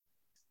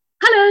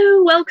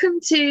welcome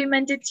to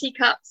Mended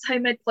Teacups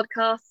Homemade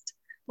Podcast.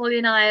 Molly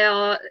and I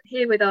are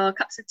here with our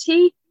cups of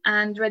tea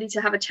and ready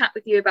to have a chat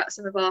with you about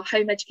some of our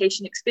home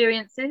education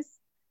experiences.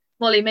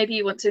 Molly, maybe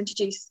you want to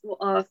introduce what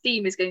our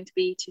theme is going to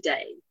be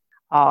today.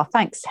 Oh,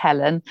 thanks,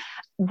 Helen.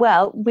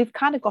 Well, we've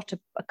kind of got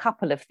a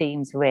couple of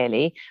themes,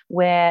 really.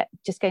 We're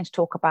just going to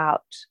talk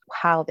about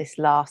how this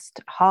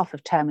last half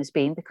of term has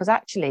been, because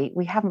actually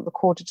we haven't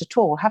recorded at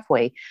all, have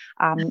we?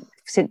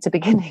 Since the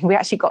beginning. We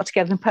actually got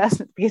together in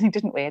person at the beginning,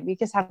 didn't we? And we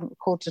just haven't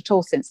recorded at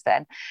all since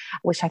then,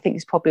 which I think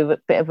is probably a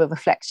bit of a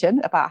reflection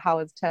about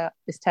how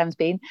this term's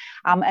been.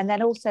 And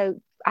then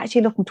also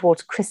actually looking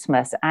towards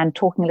Christmas and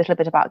talking a little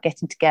bit about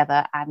getting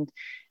together and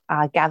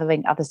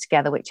gathering others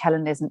together, which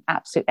Helen is an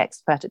absolute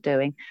expert at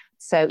doing.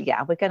 So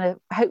yeah, we're going to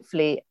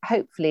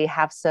hopefully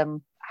have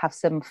some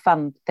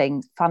fun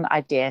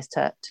ideas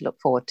to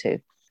look forward to.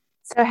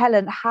 So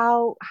Helen,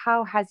 how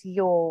has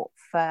your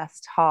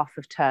first half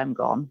of term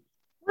gone?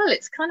 Well,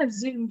 it's kind of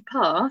zoomed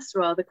past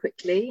rather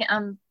quickly.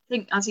 I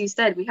think, as you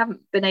said, we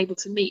haven't been able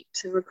to meet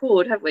to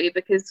record, have we?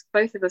 Because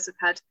both of us have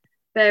had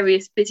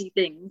various busy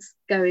things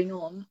going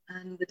on,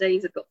 and the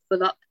days have got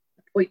full up,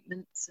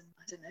 appointments, and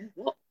I don't know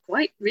what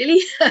quite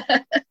really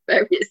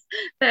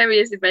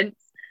various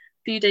events.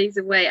 A few days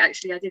away,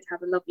 actually, I did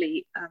have a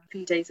lovely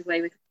few days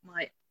away with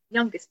my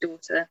youngest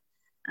daughter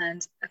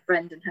and a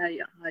friend and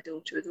her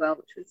daughter as well,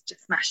 which was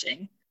just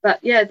smashing. But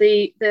yeah,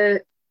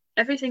 the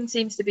everything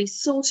seems to be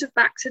sort of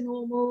back to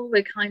normal.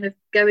 We're kind of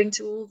going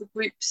to all the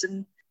groups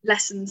and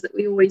lessons that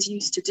we always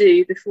used to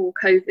do before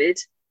COVID.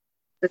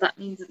 But that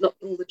means that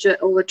all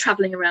the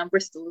travelling around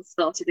Bristol has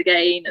started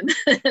again, and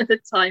the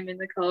time in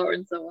the car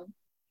and so on.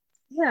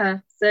 Yeah,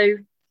 so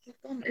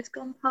it's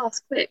gone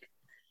past quick.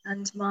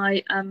 And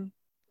my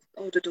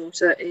older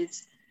daughter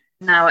is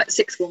now at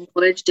sixth form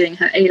college doing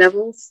her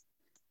A-levels.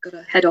 Got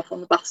to head off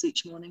on the bus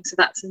each morning, so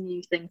that's a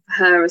new thing for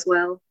her as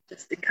well,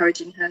 just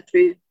encouraging her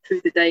through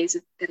the days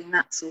of getting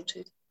that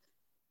sorted.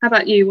 How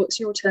about you? What's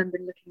your term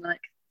been looking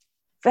like?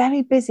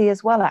 Very busy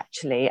as well,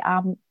 actually,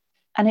 and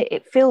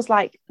it feels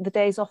like the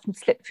days often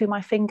slip through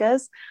my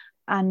fingers,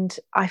 and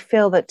I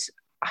feel that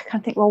I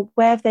kind of think, well,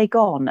 where have they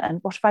gone and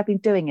what have I been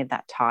doing in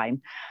that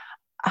time?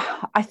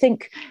 I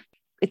think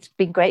it's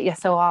been great. Yeah,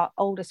 so our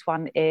oldest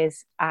one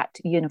is at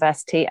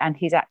university and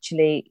he's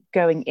actually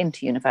going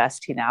into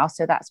university now.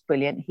 So that's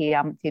brilliant. He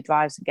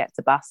drives and gets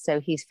the bus,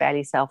 so he's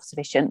fairly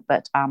self-sufficient.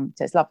 But so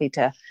it's lovely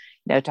to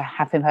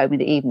have him home in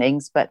the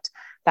evenings. But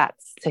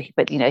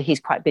he's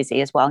quite busy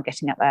as well,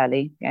 getting up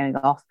early, going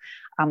off.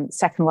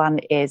 Second one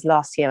is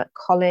last year at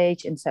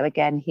college, and so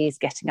again he's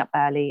getting up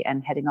early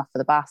and heading off for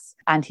the bus,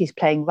 and he's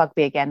playing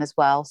rugby again as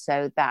well,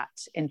 so that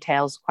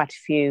entails quite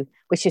a few,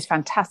 which is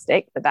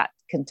fantastic, but that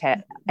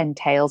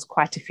entails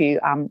quite a few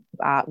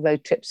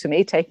road trips for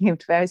me, taking him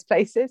to various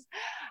places.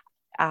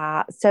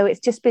 So it's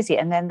just busy.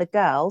 And then the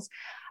girls,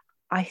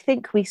 I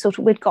think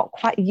we'd got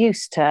quite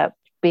used to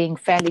being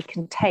fairly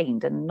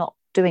contained and not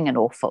doing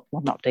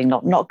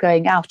not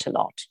going out a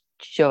lot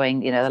during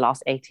the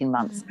last 18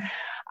 months.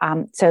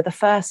 So the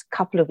first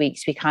couple of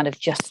weeks we kind of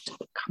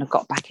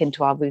got back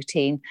into our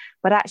routine,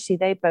 but actually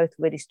they both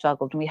really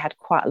struggled, and we had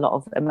quite a lot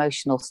of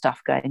emotional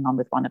stuff going on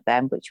with one of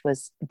them, which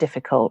was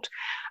difficult.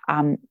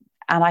 And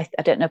I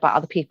don't know about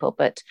other people,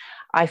 but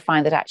I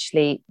find that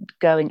actually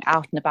going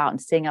out and about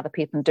and seeing other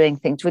people and doing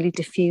things really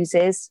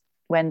diffuses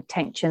when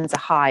tensions are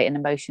high and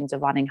emotions are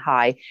running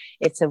high.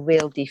 It's a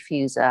real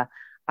diffuser.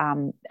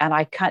 And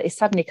it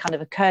suddenly kind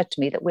of occurred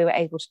to me that we were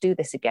able to do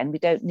this again. We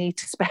don't need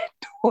to spend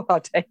all our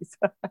days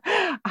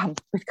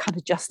with kind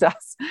of just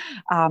us.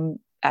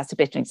 That's a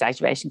bit of an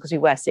exaggeration because we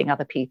were seeing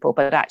other people,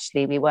 but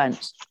actually we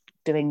weren't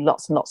doing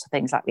lots and lots of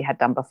things like we had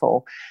done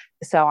before.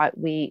 So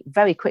we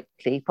very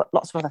quickly put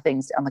lots of other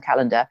things on the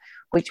calendar,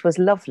 which was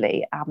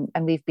lovely.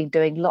 And we've been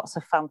doing lots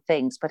of fun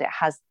things, but it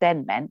has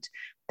then meant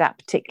that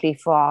particularly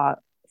for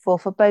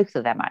both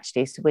of them,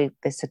 actually, so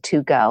there's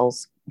two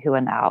girls who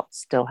are now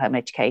still home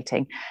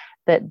educating,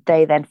 that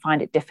they then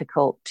find it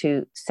difficult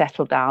to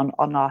settle down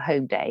on our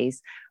home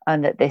days,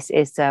 and that this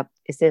is the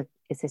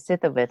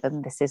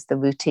rhythm, this is the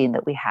routine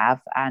that we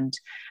have, and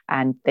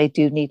they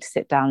do need to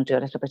sit down and do a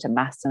little bit of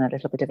maths and a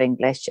little bit of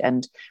English,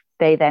 and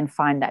they then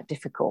find that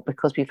difficult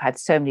because we've had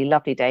so many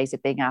lovely days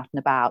of being out and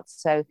about.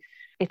 So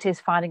it is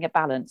finding a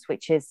balance,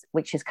 which is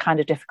kind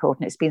of difficult,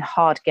 and it's been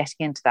hard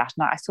getting into that.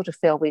 And I sort of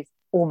feel we've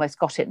almost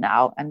got it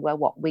now, and we're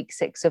week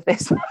 6 of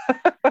this.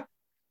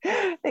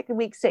 I think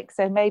week 6,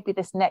 so maybe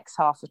this next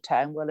half of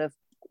term will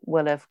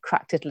have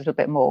cracked it a little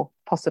bit more,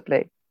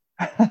 possibly.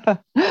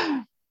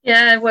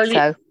 Yeah, well,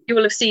 so, you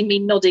will have seen me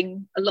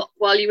nodding a lot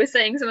while you were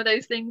saying some of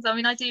those things. I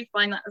mean, I do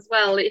find that as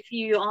well. If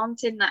you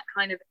aren't in that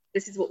kind of,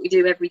 this is what we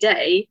do every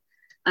day,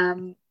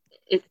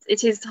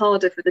 it is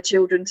harder for the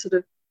children to sort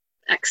of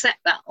accept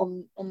that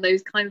on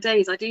those kind of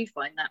days. I do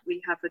find that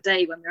we have a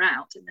day when we're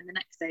out, and then the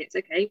next day it's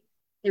okay,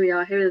 here we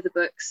are, here are the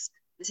books,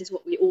 this is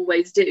what we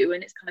always do.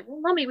 And it's kind of, well,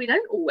 mummy, we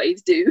don't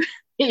always do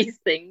these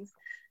things.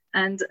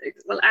 And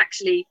well,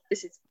 actually,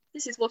 this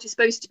is what is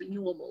supposed to be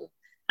normal.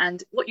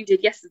 And what you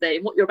did yesterday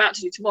and what you're about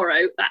to do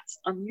tomorrow, that's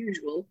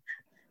unusual.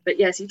 But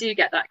yes, you do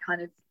get that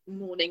kind of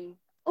morning,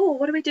 oh,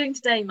 what are we doing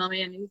today,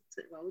 mummy? And you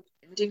say, well,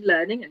 we're doing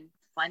learning and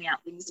finding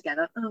out things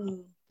together. Oh.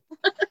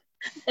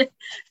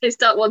 They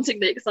start wanting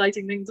the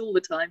exciting things all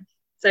the time.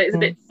 So it's a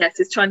bit, yes,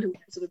 it's trying to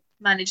sort of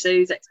manage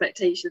those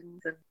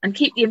expectations and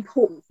keep the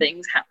important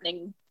things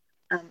happening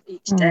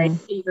each day,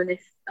 even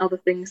if other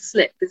things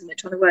slip, isn't it?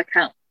 Trying to work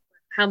out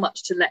how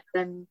much to let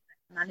them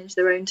manage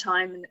their own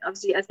time. And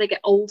obviously, as they get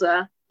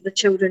older, the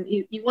children,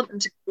 you want them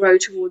to grow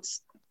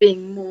towards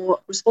being more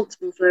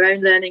responsible for their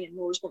own learning and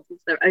more responsible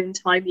for their own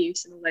time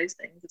use and all those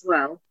things as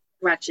well,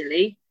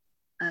 gradually.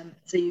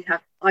 So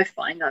I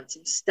find that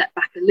to step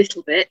back a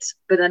little bit,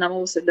 but then I'm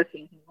also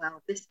looking,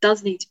 well, this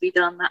does need to be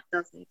done, that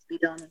does need to be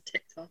done, and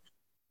ticked off.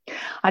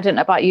 I don't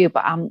know about you,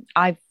 but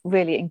I've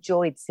really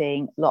enjoyed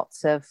seeing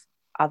lots of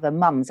other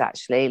mums,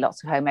 actually,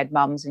 lots of homemade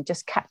mums, and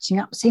just catching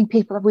up, seeing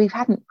people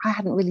that I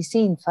hadn't really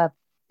seen for,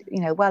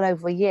 well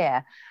over a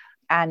year.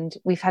 And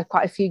we've had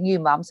quite a few new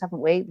mums, haven't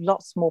we?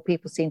 Lots more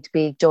people seem to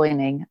be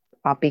joining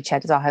our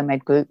Beachhead as our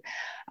homemade group.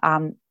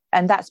 And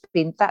that's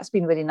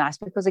been really nice,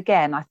 because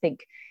again, I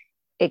think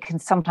it can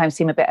sometimes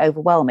seem a bit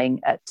overwhelming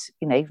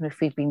even if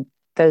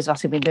those of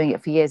us who've been doing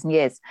it for years and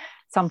years,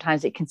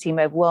 sometimes it can seem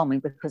overwhelming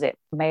because it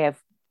may have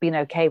been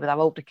okay with our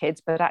older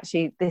kids, but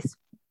actually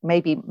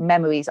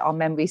our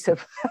memories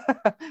have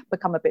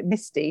become a bit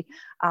misty,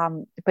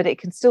 but it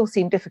can still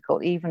seem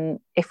difficult even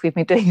if we've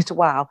been doing it a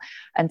while.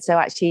 And so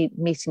actually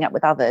meeting up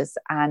with others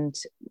and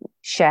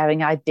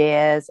sharing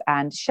ideas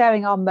and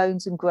sharing our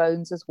moans and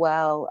groans as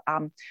well,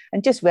 and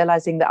just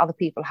realizing that other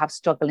people have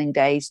struggling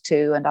days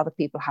too, and other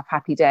people have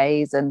happy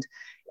days, and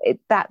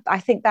I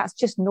think that's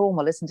just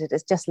normal, isn't it?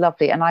 It's just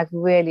lovely, and I've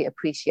really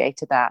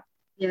appreciated that.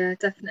 Yeah,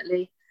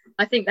 definitely.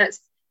 I think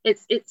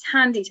it's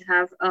handy to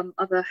have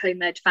other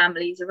homemade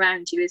families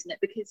around you, isn't it?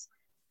 Because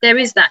there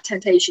is that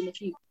temptation.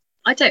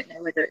 I don't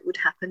know whether it would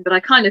happen, but I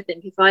kind of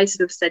think if I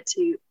sort of said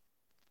to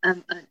a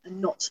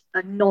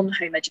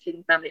non-home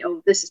educating family,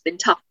 oh, this has been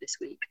tough this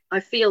week, I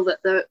feel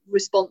that the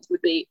response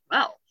would be,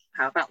 well,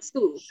 how about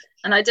school?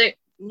 And I don't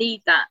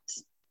need that.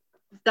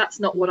 That's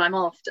not what I'm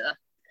after.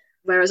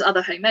 Whereas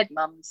other homemade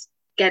mums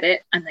get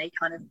it, and they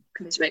kind of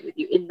commiserate with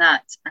you in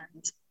that,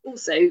 and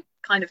also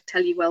kind of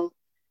tell you, well,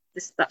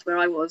 that's where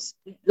I was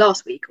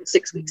last week or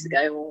 6 weeks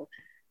ago, or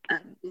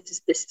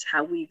this is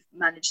how we've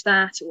managed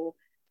that, or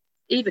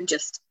even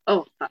just,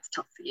 oh, that's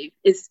tough for you,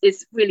 is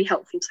really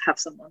helpful to have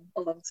someone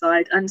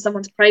alongside and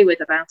someone to pray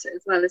with about it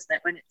as well, isn't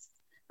it,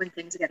 when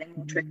things are getting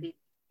more tricky.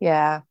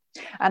 Yeah,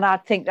 and I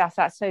think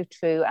that's so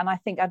true. And I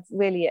think I'd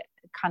really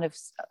kind of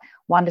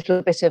one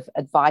little bit of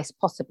advice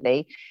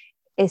possibly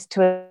is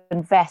to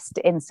invest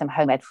in some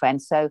homemade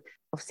friends. So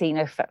obviously,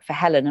 for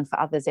Helen and for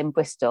others in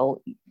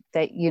Bristol,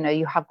 that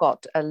you have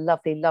got a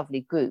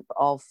lovely group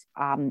of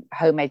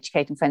home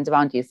educating friends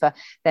around you. For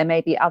there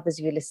may be others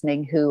of you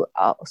listening who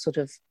are sort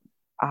of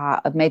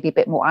maybe a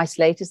bit more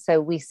isolated. So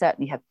we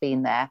certainly have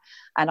been there,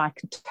 and I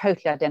can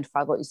totally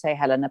identify what you say,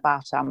 Helen,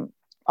 about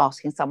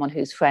asking someone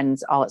whose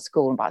friends are at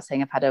school about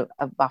saying I've had a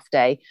rough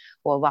day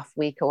or a rough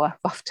week or a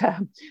rough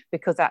term,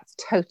 because that's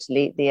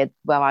totally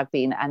where I've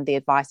been, and the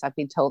advice I've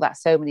been told that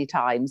so many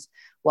times.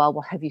 Well,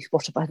 what have you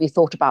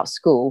thought about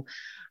school?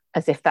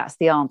 As if that's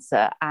the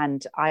answer.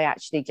 And I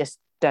actually just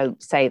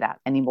don't say that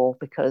anymore,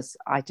 because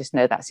I just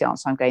know that's the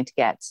answer I'm going to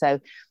get. So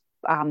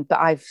but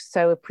I've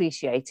so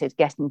appreciated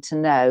getting to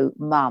know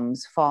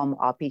mums from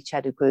our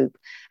Beachhead group,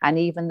 and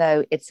even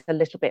though it's a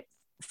little bit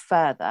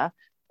further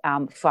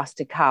for us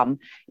to come,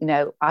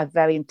 I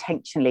very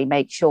intentionally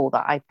make sure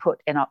that I put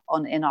in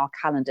our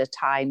calendar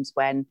times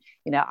when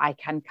I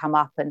can come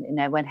up,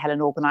 and when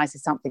Helen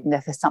organises something,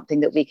 if there's something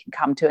that we can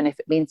come to, and if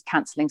it means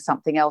cancelling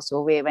something else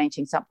or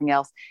rearranging something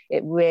else,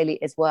 it really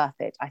is worth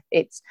it. I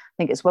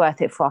think it's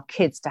worth it for our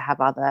kids to have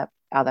other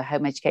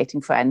home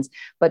educating friends,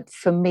 but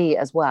for me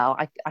as well,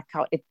 I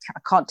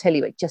can't tell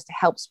you, it just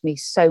helps me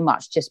so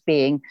much just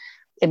being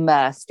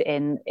immersed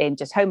in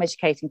just home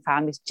educating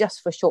families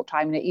just for a short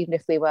time, even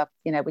if we were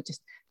we're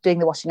just doing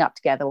the washing up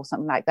together or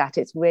something like that.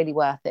 It's really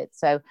worth it.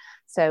 So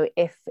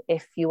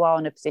if you are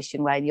in a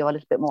position where you're a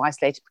little bit more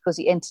isolated, because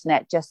the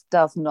internet just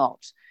does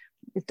not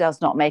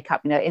make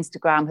up,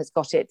 Instagram has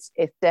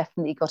it's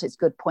definitely got its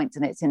good points,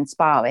 and it's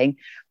inspiring.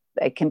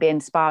 It can be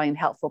inspiring and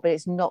helpful, but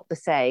it's not the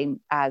same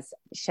as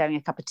sharing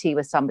a cup of tea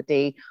with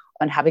somebody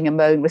and having a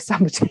moan with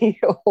somebody,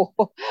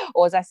 or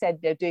as I said,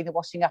 doing the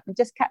washing up and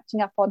just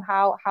catching up on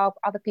how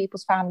other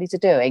people's families are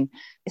doing.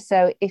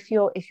 So if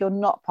you're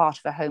not part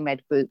of a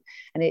homemade group,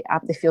 and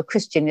if you're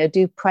Christian,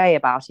 do pray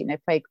about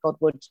it. Pray God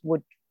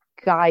would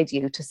guide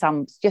you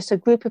to just a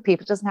group of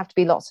people. It doesn't have to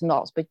be lots and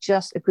lots, but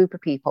just a group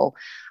of people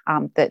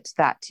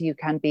that you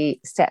can be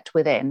set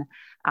within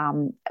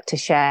to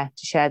share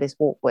this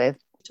walk with.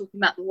 Talking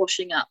about the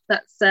washing up,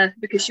 that's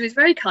because she was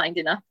very kind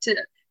enough to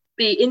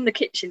be in the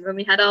kitchen when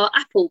we had our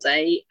apple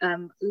day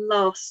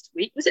last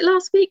week. Was it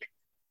last week?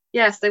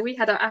 Yeah, so we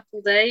had our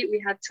apple day.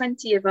 We had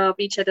 20 of our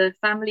Beachheader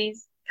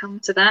families come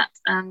to that,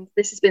 and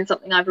this has been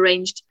something I've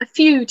arranged a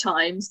few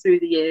times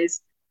through the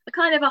years, a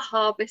kind of a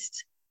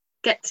harvest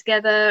get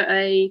together,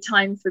 a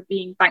time for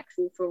being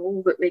thankful for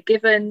all that we're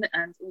given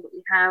and all that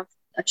we have,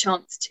 a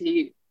chance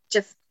to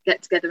just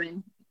get together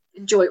and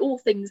enjoy all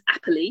things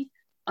appley.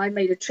 I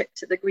made a trip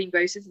to the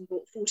greengrocers and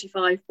bought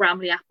 45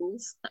 Bramley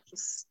apples. That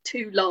was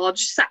 2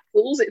 large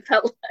sackfuls, it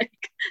felt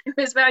like. It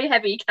was very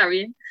heavy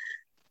carrying.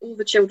 All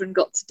the children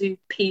got to do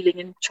peeling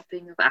and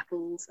chopping of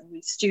apples, and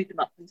we stewed them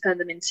up and turned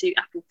them into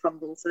apple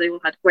crumble. So they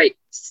all had great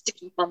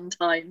sticky fun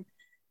time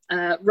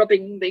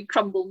rubbing the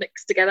crumble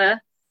mix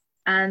together.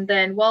 And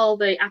then while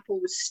the apple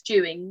was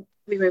stewing,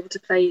 we were able to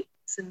play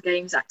some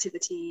games,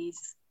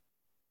 activities.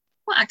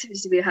 What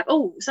activities did we have?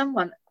 Oh,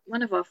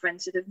 one of our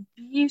friends did a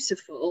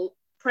beautiful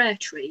prayer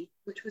tree,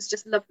 which was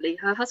just lovely.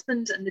 Her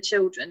husband and the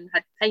children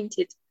had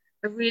painted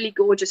a really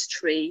gorgeous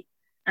tree,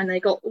 and they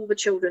got all the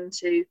children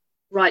to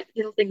write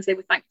little things they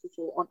were thankful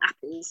for on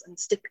apples and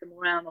stick them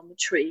around on the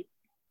tree.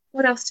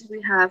 What else did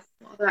we have?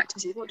 What other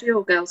activities? What do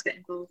your girls get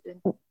involved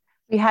in?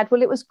 We had,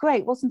 well, it was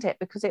great, wasn't it?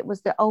 Because it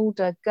was the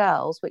older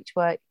girls, which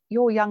were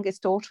your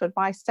youngest daughter and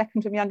my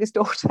second from youngest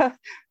daughter,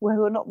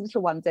 who are not the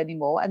little ones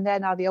anymore, and they're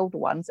now the older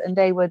ones, and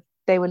they were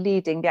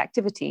leading the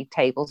activity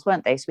tables,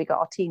 weren't they? So we got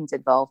our teens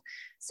involved.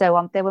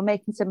 So they were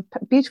making some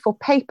beautiful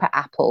paper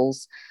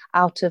apples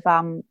out of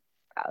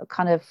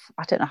kind of,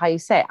 I don't know how you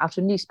say it, out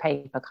of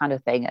newspaper kind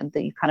of thing, and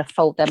you kind of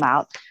fold them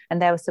out,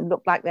 and there was some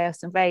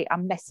very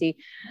messy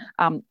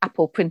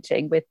apple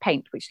printing with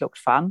paint, which looked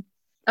fun.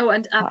 Oh,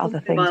 and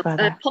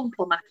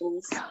pom-pom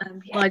apples yes.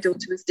 My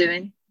daughter was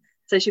doing.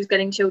 So she was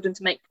getting children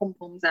to make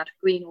pom-poms out of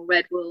green or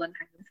red wool and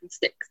hang them from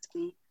sticks to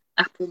be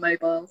apple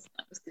mobiles.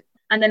 That was good.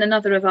 And then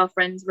another of our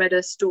friends read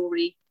a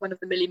story, one of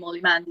the Millie Molly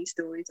Mandy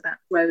stories about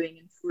growing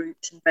and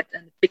fruit and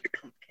a big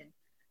pumpkin.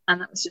 And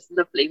that was just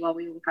lovely while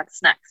we all had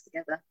snacks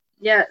together.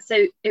 Yeah,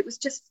 so it was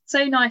just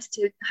so nice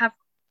to have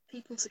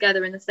people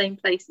together in the same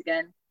place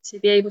again, to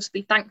be able to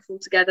be thankful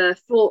together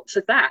for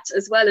that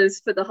as well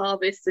as for the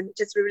harvest, and it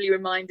just really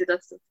reminded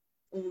us of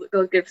all that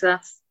God gives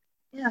us.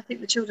 Yeah, I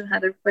think the children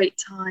had a great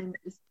time.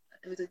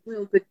 It was a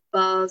real good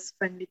buzz,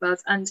 friendly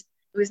buzz, and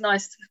it was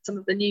nice for some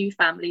of the new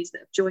families that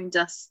have joined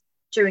us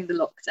during the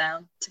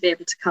lockdown to be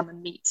able to come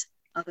and meet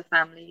other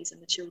families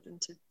and the children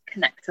to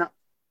connect up.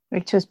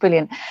 Which was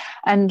brilliant.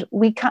 And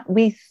we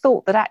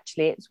thought that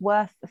actually it's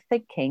worth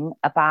thinking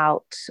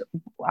about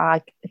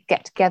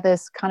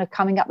get-togethers kind of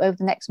coming up over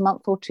the next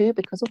month or two,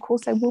 because of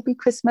course there will be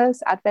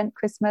Christmas, Advent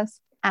Christmas,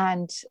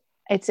 and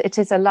it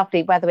is a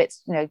lovely, whether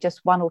it's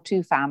just one or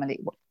two family.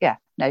 Yeah,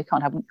 no, you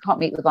can't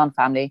meet with one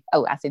family.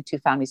 Oh, as in two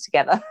families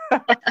together,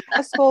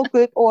 a small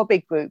group or a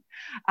big group.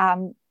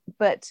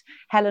 But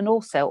Helen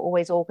also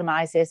always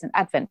organises an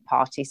Advent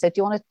party. So do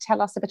you want to tell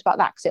us a bit about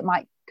that? Because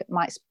it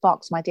might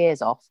spark some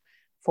ideas off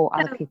for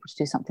other people to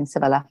do something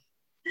similar.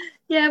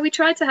 Yeah, we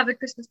try to have a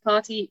Christmas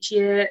party each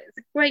year. It's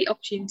a great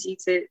opportunity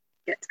to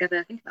get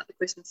together, think about the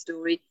Christmas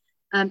story.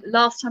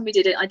 Last time we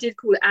did it, I did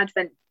call it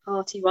Advent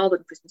Party rather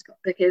than Christmas,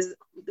 because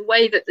the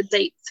way that the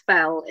dates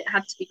fell, it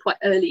had to be quite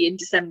early in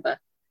December,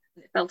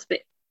 and it felt a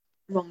bit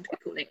wrong to be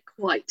calling it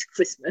quite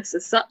Christmas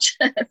as such.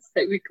 So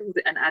we called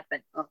it an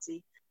Advent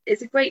Party.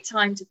 It's a great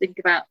time to think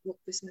about what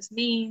Christmas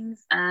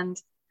means,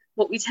 and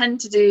what we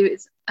tend to do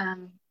is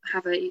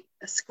have a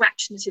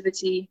scratch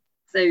nativity.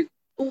 So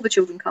all the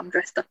children come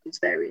dressed up as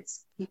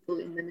various people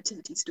in the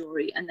nativity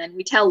story, and then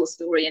we tell the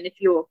story. And if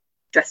you're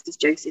dressed as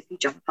Joseph, you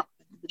jump up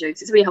the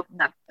Josephs. We often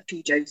have a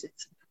few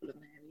Josephs and a couple of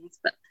Marys,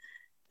 but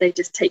they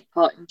just take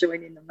part and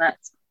join in on that.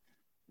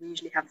 We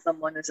usually have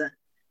someone as a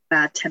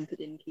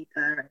bad-tempered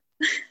innkeeper,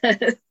 and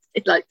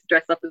they'd like to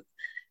dress up as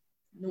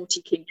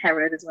naughty King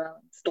Herod as well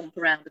and stomp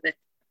around a bit.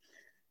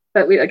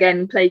 But we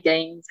again play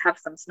games, have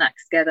some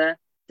snacks together.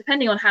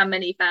 Depending on how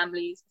many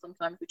families,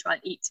 sometimes we try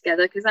and eat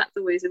together, because that's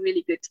always a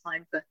really good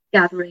time for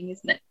gathering,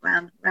 isn't it,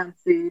 around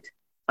food.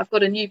 I've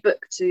got a new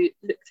book to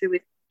look through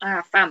with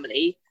our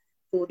family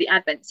for the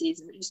Advent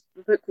season, which is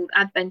a book called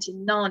Advent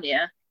in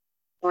Narnia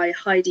by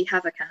Heidi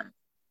Haverkamp,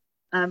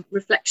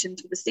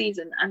 Reflections for the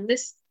Season. And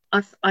this,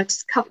 I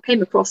just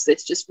came across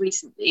this just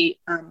recently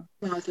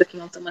when I was looking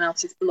on someone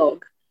else's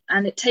blog,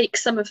 and it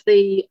takes some of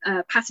the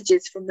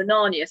passages from the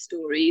Narnia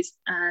stories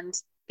and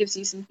gives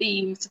you some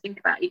themes to think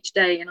about each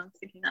day. And I'm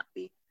thinking that'd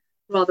be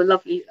rather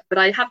lovely. But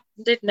I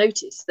did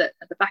notice that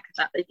at the back of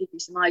that they give you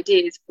some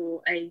ideas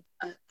for a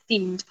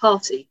themed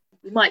party.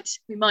 We might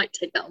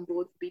take that on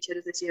board for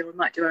Beachheaders this year. We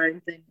might do our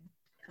own thing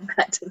and come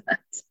back to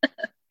that.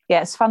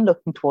 Yeah, it's fun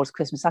looking towards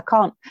Christmas. I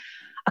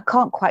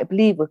can't quite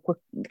believe we're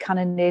kind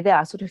of near there.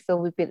 I sort of feel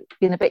we've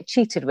been a bit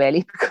cheated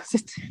really,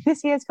 because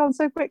this year's gone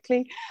so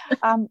quickly.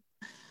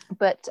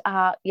 But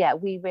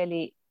we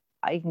really,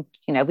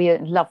 we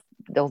love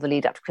all the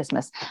lead up to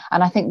Christmas.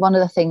 And I think one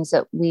of the things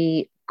that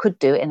we could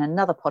do in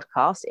another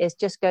podcast is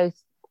just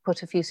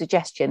put a few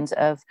suggestions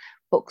of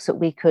books that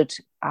we could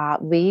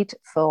read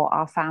for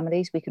our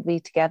families. We could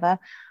read together,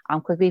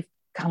 because we've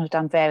kind of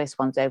done various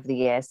ones over the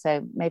years.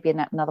 So maybe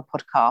in another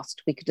podcast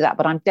we could do that.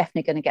 But I'm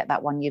definitely going to get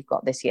that one you've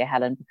got this year,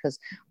 Helen, because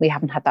we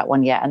haven't had that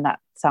one yet, and that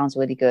sounds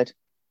really good.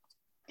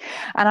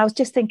 And I was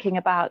just thinking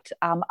about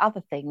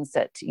other things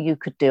that you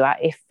could do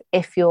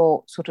if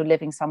you're sort of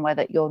living somewhere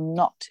that you're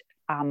not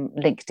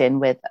linked in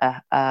with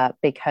a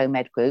big home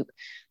ed group,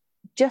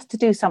 just to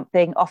do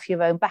something off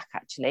your own back,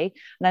 actually.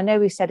 And I know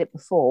we've said it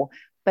before,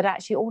 but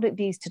actually all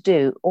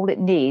it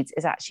needs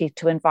is actually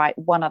to invite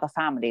one other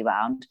family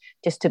round,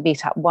 just to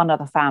meet up one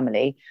other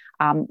family.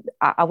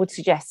 I would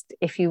suggest,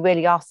 if you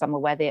really are somewhere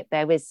where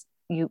there is,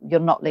 you're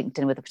not linked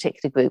in with a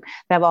particular group,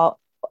 there are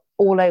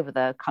all over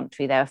the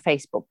country, there are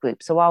Facebook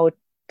groups. So I would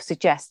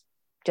suggest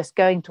just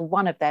going to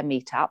one of their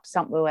meetups,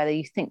 somewhere where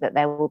you think that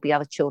there will be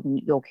other children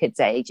your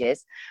kids'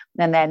 ages.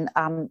 And then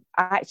I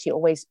actually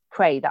always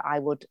pray that I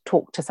would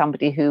talk to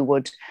somebody who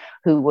would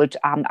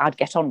I'd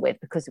get on with,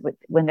 because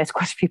when there's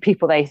quite a few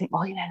people there, you think,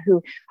 oh,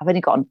 who I've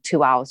only got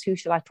 2 hours, who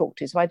should I talk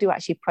to? So I do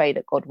actually pray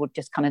that God would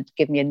just kind of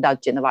give me a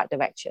nudge in the right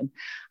direction.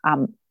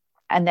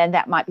 And then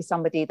that might be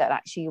somebody that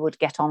actually you would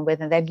get on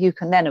with, and then you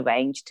can then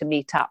arrange to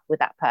meet up with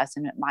that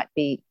person. It might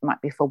be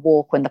for a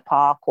walk in the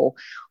park, or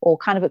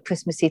kind of at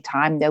Christmassy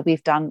time. There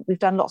we've done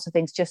lots of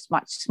things just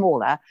much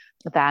smaller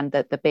than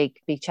the big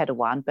Be Cheddar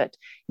one, but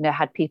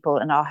had people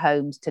in our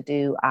homes to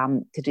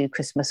do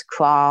Christmas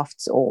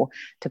crafts, or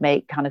to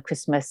make kind of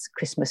Christmas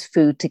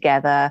food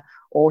together,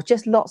 or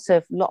just lots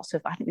of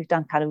I think we've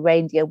done kind of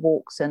reindeer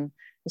walks, and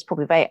it's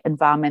probably very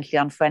environmentally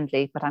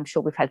unfriendly, but I'm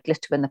sure we've had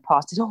glitter in the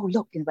past. It's, oh,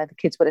 look, where the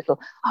kids were little,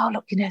 oh,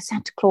 look,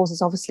 Santa Claus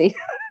is obviously,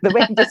 the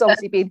reindeer's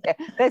obviously been here.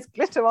 There's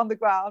glitter on the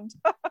ground.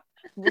 I'm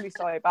really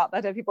sorry about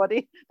that,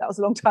 everybody. That was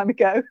a long time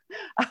ago.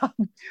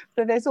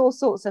 But there's all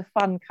sorts of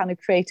fun kind of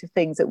creative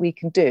things that we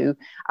can do.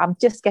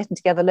 Just getting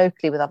together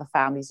locally with other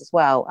families as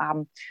well.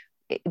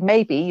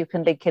 Maybe you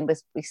can link in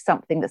with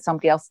something that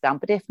somebody else has done,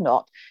 but if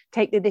not,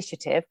 take the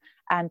initiative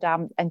and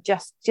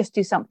just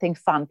do something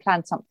fun,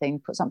 plan something,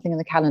 put something in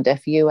the calendar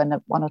for you and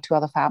one or two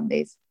other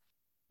families.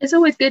 It's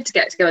always good to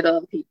get together with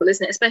other people,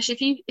 isn't it?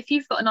 Especially if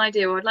you've got an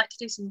idea, or I'd like to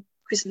do some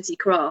Christmassy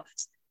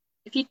crafts.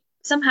 If you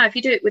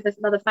do it with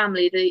another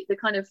family, the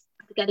kind of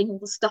getting all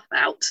the stuff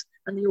out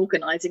and the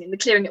organising and the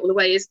clearing it all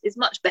away is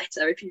much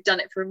better if you've done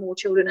it for more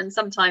children. And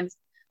sometimes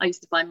I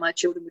used to find my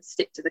children would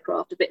stick to the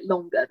craft a bit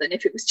longer than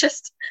if it was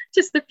just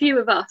the few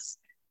of us.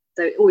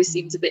 So it always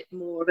seems a bit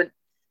more of a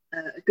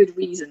good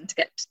reason to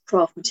get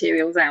craft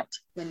materials out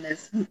when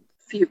there's a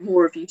few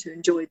more of you to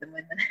enjoy them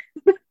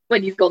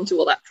when you've gone to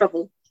all that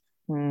trouble.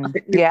 I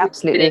think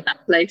absolutely. In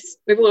that place.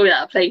 We've all been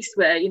at a place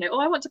where,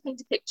 I want to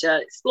paint a picture.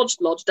 It's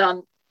lodge,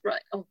 done.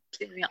 Right. Oh,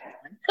 clearing up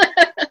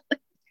time.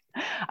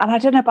 And I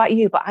don't know about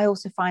you, but I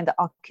also find that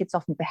our kids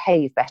often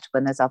behave better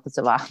when there's others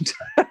around.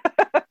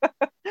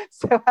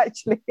 So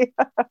actually,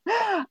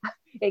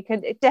 it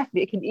can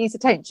ease the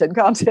tension,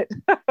 can't it?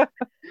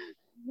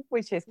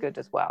 Which is good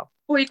as well.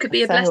 Or you could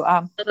be a blessed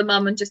other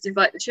mum and just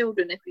invite the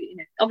children. If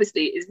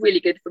obviously it's really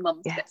good for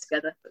mums to get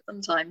together, but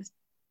sometimes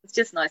it's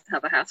just nice to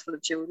have a house full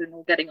of children,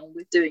 or getting on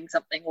with doing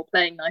something, or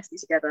playing nicely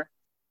together.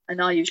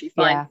 And I usually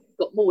find if I've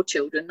got more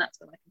children, that's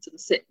when I can sort of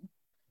sit and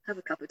have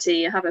a cup of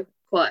tea, have a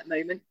quiet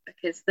moment,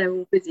 because they're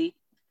all busy.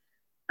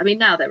 I mean,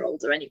 now they're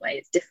older anyway,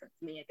 it's different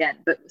for me again,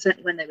 but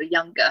certainly when they were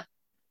younger,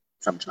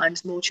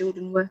 sometimes more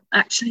children were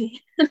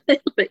actually a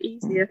little bit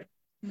easier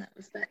in that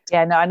respect.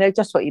 Yeah, no, I know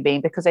just what you mean,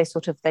 because they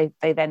sort of they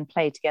then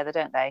play together,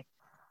 don't they?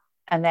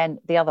 And then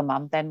the other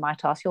mum then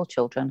might ask your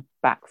children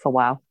back for a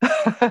while.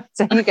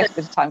 So you get a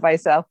bit of time by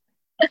yourself.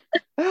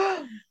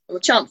 Or a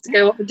chance to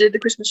go off and do the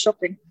Christmas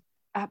shopping.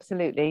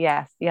 Absolutely,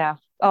 yes, yeah.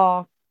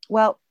 Oh,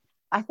 well,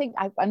 I think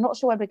I'm not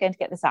sure when we're going to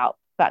get this out,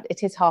 but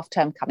it is half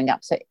term coming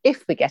up. So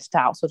if we get it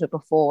out sort of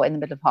before, in the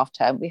middle of half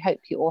term, we hope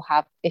you all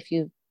have, if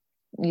you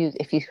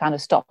kind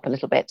of stop a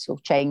little bit, or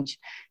change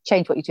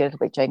what you do a little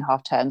bit during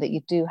half term, that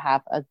you do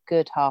have a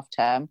good half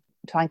term.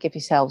 Try and give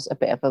yourselves a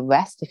bit of a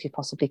rest if you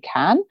possibly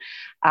can.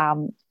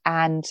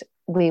 And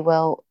we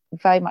will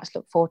very much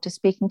look forward to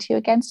speaking to you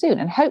again soon.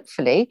 And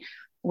hopefully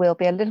we'll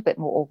be a little bit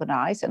more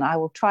organised, and I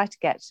will try to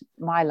get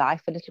my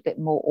life a little bit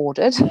more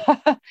ordered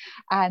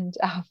and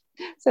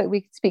so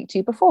we can speak to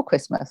you before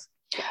Christmas.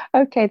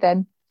 Okay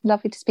then,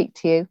 lovely to speak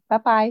to you.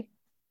 Bye-bye.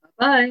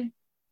 Bye.